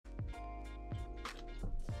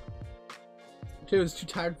Potato is too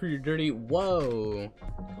tired for your dirty. Whoa.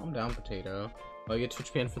 Calm down, Potato. Oh, you get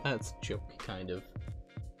Twitch banned for that? It's a joke, kind of.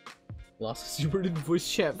 Lost you were in voice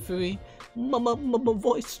chat, Fooey. Mama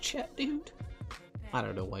voice chat, dude. I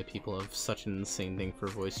don't know why people have such an insane thing for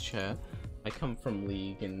voice chat. I come from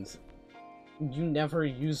League, and you never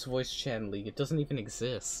use voice chat in League. It doesn't even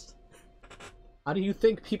exist. How do you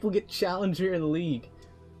think people get Challenger in League?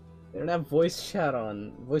 They don't have voice chat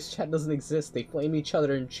on. Voice chat doesn't exist. They flame each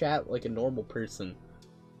other in chat like a normal person.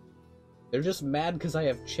 They're just mad because I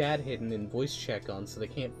have chat hidden and voice chat on, so they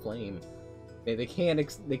can't flame. They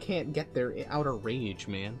can't get their outer rage,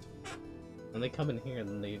 man. When they come in here,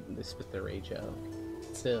 then they spit their rage out.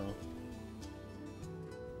 Still.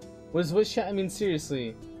 What is voice chat? I mean,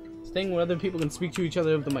 seriously. It's a thing where other people can speak to each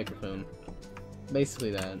other over the microphone.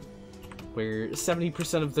 Basically that. Where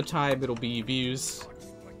 70% of the time it'll be views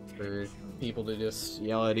for people to just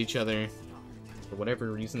yell at each other for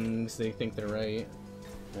whatever reasons they think they're right.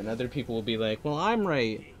 And other people will be like, well, I'm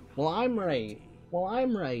right. Well, I'm right. Well,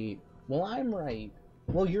 I'm right. Well, I'm right.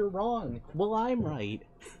 Well, you're wrong. Well, I'm right.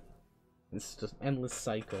 It's just endless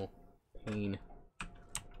cycle. Pain.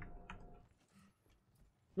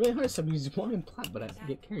 Really hard to use long and plat, but I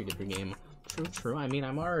get carried every game. True, true. I mean,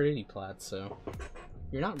 I'm already plat, so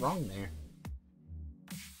you're not wrong there.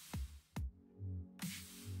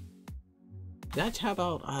 Did I tap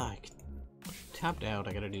out? Ah, I tapped out.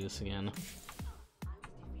 I gotta do this again.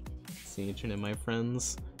 See internet, my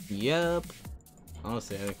friends. Yep.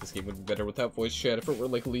 Honestly, I think this game would be better without voice chat if it were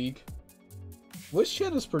like League. Voice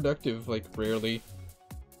chat is productive, like, rarely.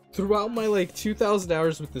 Throughout my, like, 2,000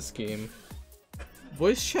 hours with this game,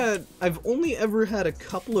 voice chat, I've only ever had a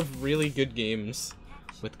couple of really good games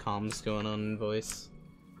with comms going on in voice.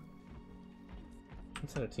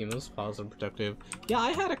 Inside a team, that was positive and productive. Yeah,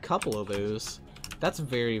 I had a couple of those. That's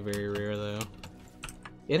very, very rare, though.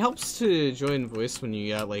 It helps to join voice when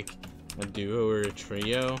you got, like, a duo or a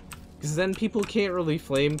trio. Because then people can't really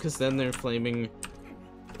flame, because then they're flaming,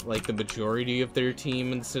 like, the majority of their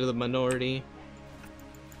team instead of the minority.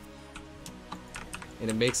 And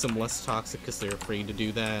it makes them less toxic because they're afraid to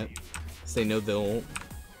do that. Because they know they'll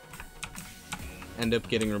end up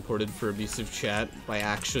getting reported for abusive chat by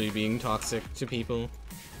actually being toxic to people.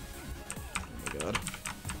 Oh my god.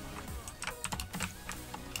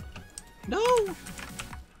 No!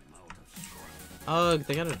 Ugh,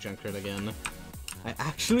 they got a Junkrat again. I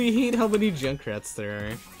actually hate how many Junkrats there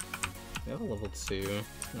are. They have a level 2.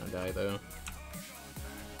 I'm gonna die though.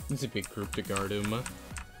 It's a big group to guard him.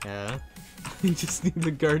 Yeah. I just need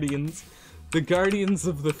the Guardians. The Guardians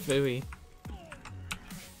of the Philly.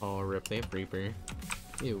 Oh, rip, they have Reaper.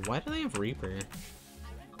 Ew, why do they have Reaper?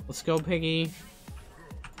 Let's go, Piggy.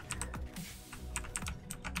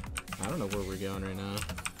 I don't know where we're going right now.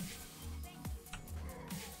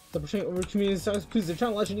 The over community stars, please, they're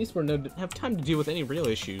trying to launch an esport and don't have time to deal with any real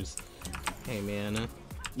issues. Hey man,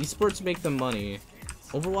 esports make them money.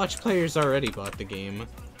 Overwatch players already bought the game.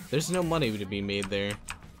 There's no money to be made there.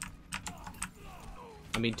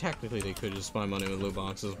 I mean, technically they could just buy money with loot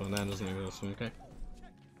boxes, but that doesn't exist, okay?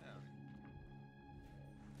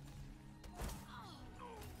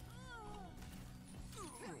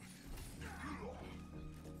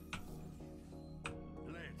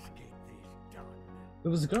 It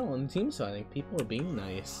was a girl on the team, so I think people were being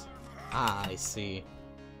nice. Ah, I see.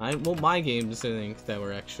 Well, my games, I think, that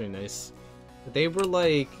were actually nice. They were,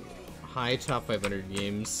 like, high top 500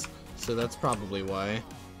 games, so that's probably why.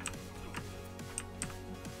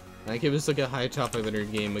 Like, it was, like, a high top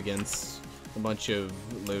 500 game against a bunch of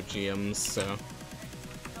low GMs, so...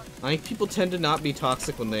 I think people tend to not be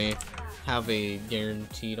toxic when they have a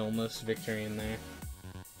guaranteed, almost, victory in there.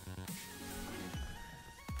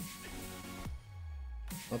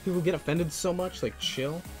 Well, people get offended so much, like,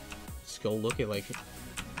 chill. Just go look at, like,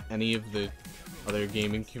 any of the other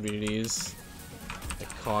gaming communities.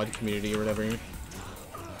 Like, COD community or whatever.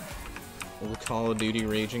 Old Call of Duty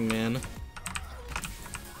raging man.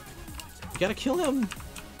 You gotta kill him!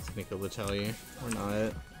 I think I'll tell you. Or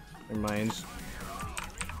not. Never mind.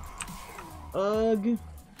 Ugh!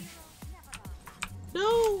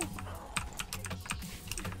 No!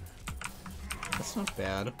 That's not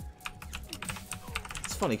bad.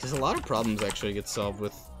 It's funny, because a lot of problems actually get solved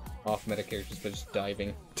with off-meta characters by just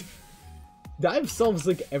diving. Dive solves,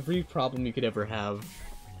 like, every problem you could ever have.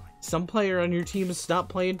 Some player on your team is not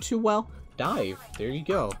playing too well, dive. There you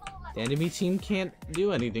go. The enemy team can't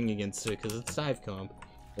do anything against it because it's dive comp.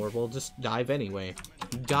 Or we'll just dive anyway.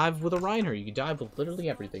 You dive with a Reiner, you can dive with literally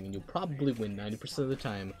everything, and you'll probably win 90% of the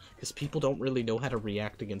time, because people don't really know how to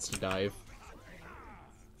react against a dive.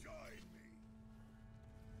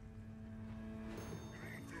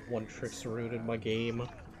 One trick's rooted my game.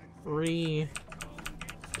 We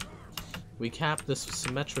cap this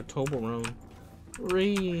Symmetra Torbjorn.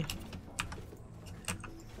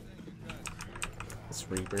 This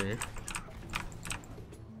Reaper.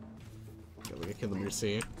 Gotta kill the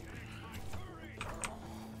Mercy.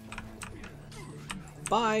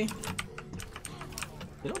 Bye!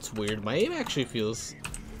 You know what's weird? My aim actually feels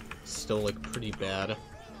still like pretty bad.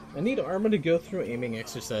 I need Arma to go through aiming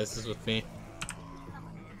exercises with me.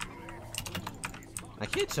 I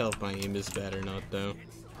can't tell if my aim is bad or not though.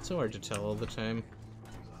 It's so hard to tell all the time.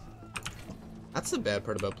 That's the bad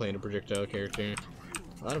part about playing a projectile character.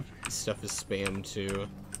 A lot of stuff is spam too.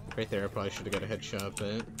 Right there I probably should have got a headshot,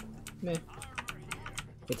 but meh.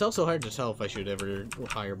 It's also hard to tell if I should ever go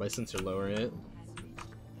higher my sense or lower it.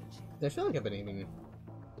 I feel like I've been aiming,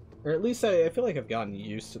 or at least I feel like I've gotten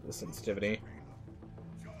used to the sensitivity.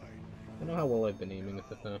 I don't know how well I've been aiming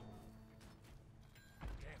with it though.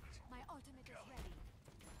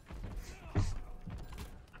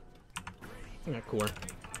 Yeah, core.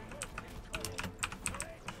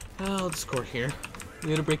 Oh, let's core here. You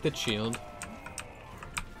gotta break that shield.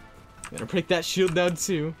 Gotta break that shield down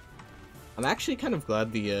too. I'm actually kind of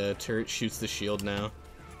glad the turret shoots the shield now.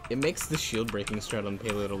 It makes the shield breaking strat on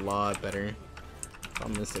payload a lot better.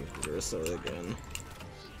 I'm gonna say Ursa again.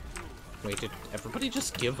 Wait, did everybody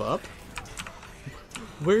just give up?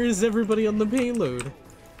 Where is everybody on the payload?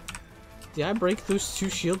 Did I break those two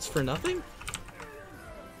shields for nothing?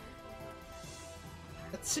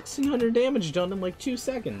 That's 1600 damage done in like 2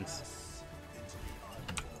 seconds.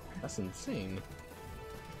 That's insane.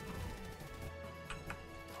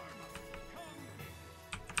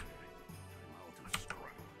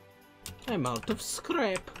 I'm out of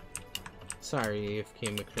scrap. Sorry,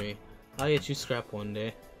 AFK McCree. I'll get you scrap one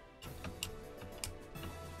day.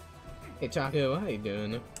 Hey Taco, how you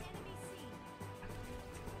doing?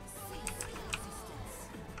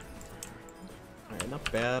 Alright,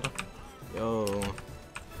 not bad. Yo.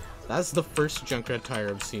 That's the first Junkrat tire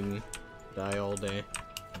I've seen die all day.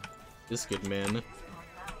 This good man.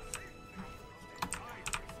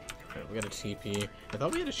 Alright, we got a TP. I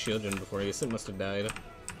thought we had a shield gen before, I guess it must have died.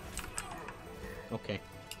 Okay.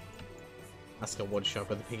 I still one shot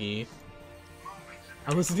by the piggy.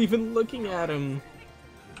 I wasn't even looking at him.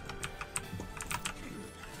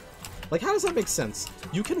 Like, how does that make sense?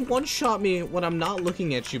 You can one-shot me when I'm not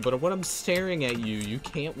looking at you, but when I'm staring at you, you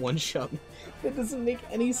can't one-shot me. That doesn't make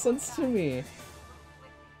any sense to me.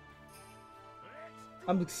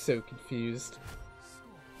 I'm so confused.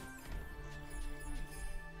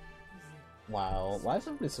 Wow, why is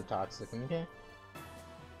everybody so toxic? Okay.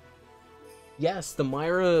 Yes, the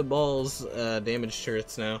Myra balls damage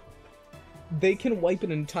turrets now. They can wipe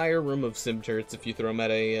an entire room of sim turrets if you throw them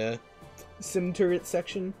at a sim turret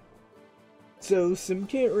section. So sim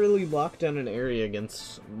can't really lock down an area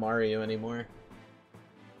against Mario anymore.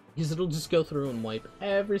 Because it'll just go through and wipe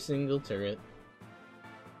every single turret.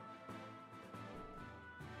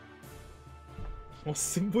 Well,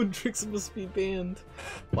 Symbjorn tricks must be banned.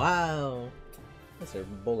 Wow. Those are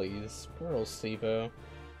bullies. Poor old Steve-O. Is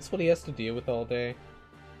this what he has to deal with all day?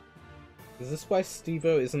 Is this why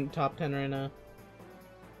Steve-O isn't top 10 right now?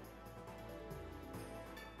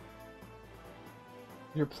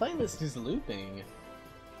 Your playlist is looping.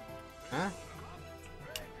 Huh?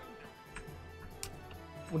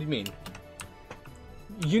 What do you mean?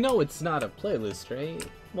 You know it's not a playlist, right?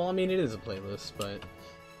 Well, I mean, it is a playlist, but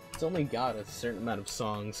it's only got a certain amount of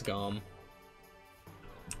songs, Gom.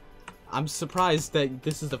 I'm surprised that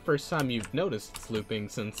this is the first time you've noticed it's looping,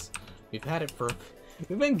 since we've had it for...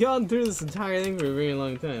 We've been going through this entire thing for a very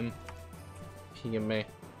long time. PMA.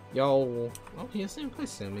 Yo. Oh, he has the same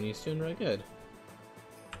place him, and he's doing really good.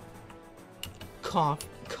 Cough.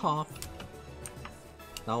 Cough.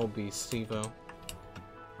 That will be Steve-O.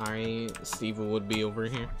 Alright, Steve-O would be over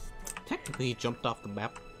here. Technically, he jumped off the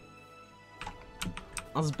map.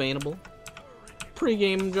 That was bannable.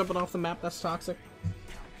 Pre-game jumping off the map, that's toxic.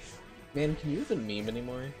 Man, can you even meme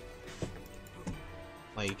anymore?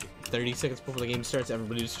 Like, 30 seconds before the game starts,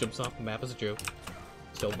 everybody just jumps off the map as a joke.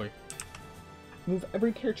 It's over. Move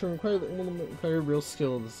every character require real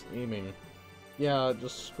skills aiming. Yeah,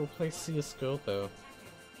 just go play CSGO though.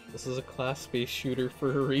 This is a class-based shooter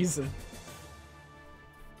for a reason.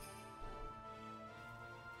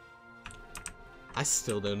 I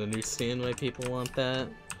still don't understand why people want that.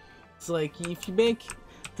 It's like, if you make...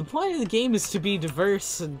 The point of the game is to be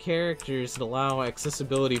diverse in characters and allow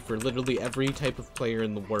accessibility for literally every type of player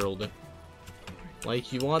in the world.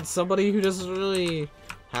 Like, you want somebody who doesn't really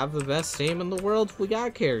have the best aim in the world? We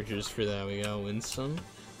got characters for that. We got Winston.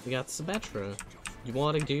 We got Symmetra. You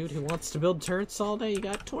want a dude who wants to build turrets all day? You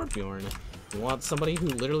got Torbjorn. You want somebody who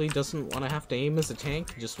literally doesn't want to have to aim as a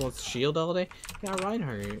tank, just wants to shield all day? You got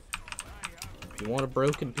Reinhardt. You want a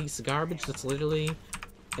broken piece of garbage that's literally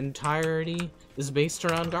entirety is based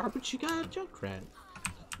around garbage? You got Junkrat.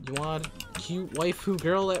 You want a cute waifu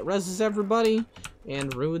girl that reses everybody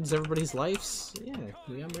and ruins everybody's lives? Yeah,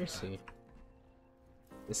 you got Mercy.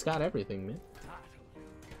 It's got everything, man.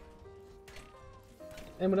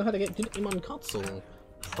 And we know how to get good aim on console.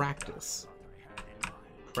 Practice.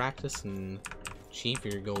 Practice and achieve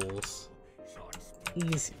your goals.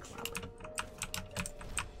 Easy clap.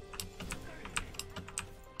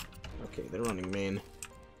 Okay, they're running main.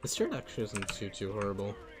 This turret actually isn't too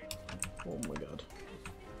horrible. Oh my god.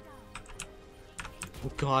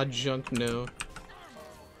 Oh god, Junk, no.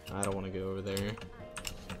 I don't want to go over there.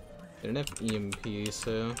 They don't have EMP,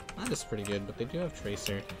 so that is pretty good, but they do have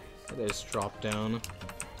Tracer. That is drop down.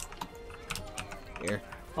 Here.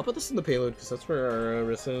 I'll put this in the payload because that's where our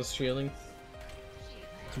Orisa is shielding.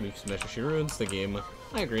 To move Smash, she ruins the game.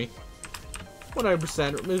 I agree.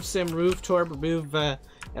 100%. Remove Sim, remove Torb, remove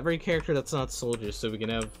every character that's not Soldier so we can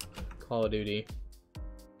have Call of Duty.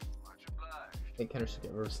 I kind of should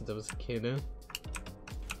get Orisa since I was a kid, huh?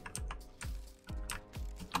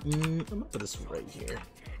 I'm gonna put this right here.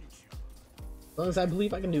 As long as I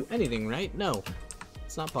believe I can do anything, right? No.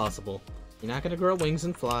 It's not possible. You're not gonna grow wings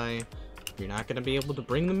and fly. You're not gonna be able to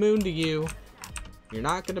bring the moon to you. You're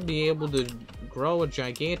not gonna be able to grow a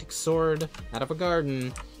gigantic sword out of a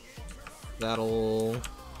garden that'll,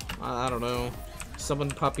 I don't know, summon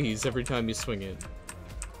puppies every time you swing it.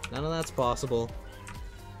 None of that's possible.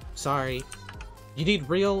 Sorry. You need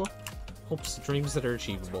real hopes and dreams that are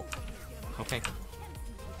achievable. Okay?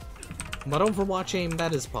 But Overwatch aim,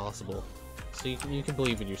 that is possible. So you can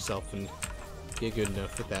believe in yourself and get good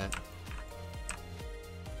enough with that.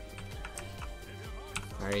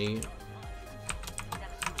 Alright.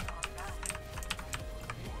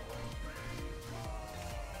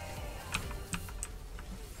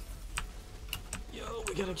 Yo,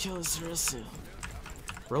 we gotta kill this Orisa.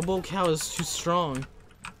 Robo Cow is too strong.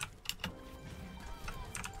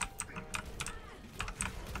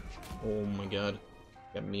 Oh my god.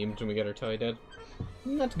 Got memed when we got our tie dead.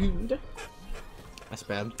 Not good. That's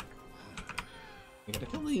bad. We gotta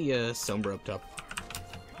kill the Sombra up top.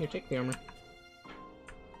 Here, take the armor.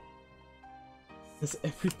 Is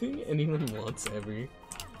everything anyone wants ever?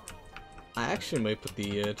 I actually might put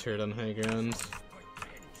the turret on high ground.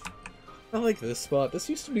 I like this spot. This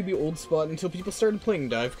used to be the old spot until people started playing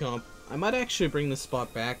dive comp. I might actually bring this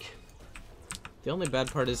spot back. The only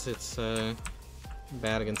bad part is it's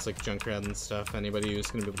bad against like Junkrat and stuff. Anybody who's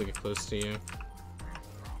gonna be able to get close to you.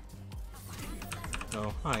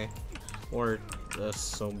 Oh, hi. Or the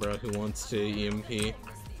Sombra who wants to EMP.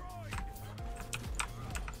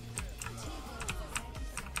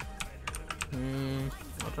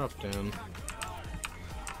 I'll drop down.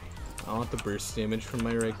 I want the burst damage from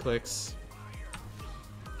my right clicks.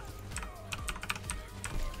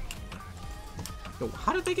 Yo,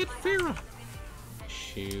 how did they get Pharah?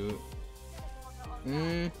 Shoot.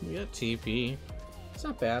 We got TP. It's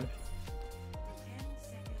not bad.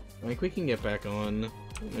 Like, we can get back on.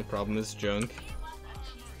 My problem is Junk.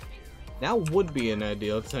 Now would be an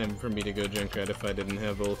ideal time for me to go Junkrat if I didn't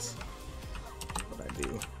have ults. But I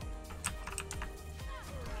do.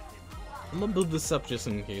 I'm gonna build this up just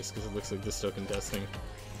in case, because it looks like they're still contesting.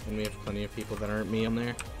 And we have plenty of people that aren't me on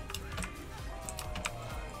there.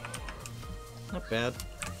 Not bad.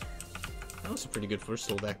 That was a pretty good first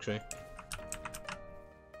hold, actually.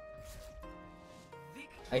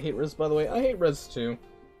 I hate Res, by the way. I hate Res too.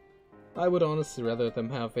 I would honestly rather them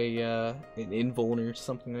have a an invuln or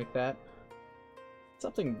something like that.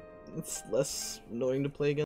 Something that's less annoying to play against.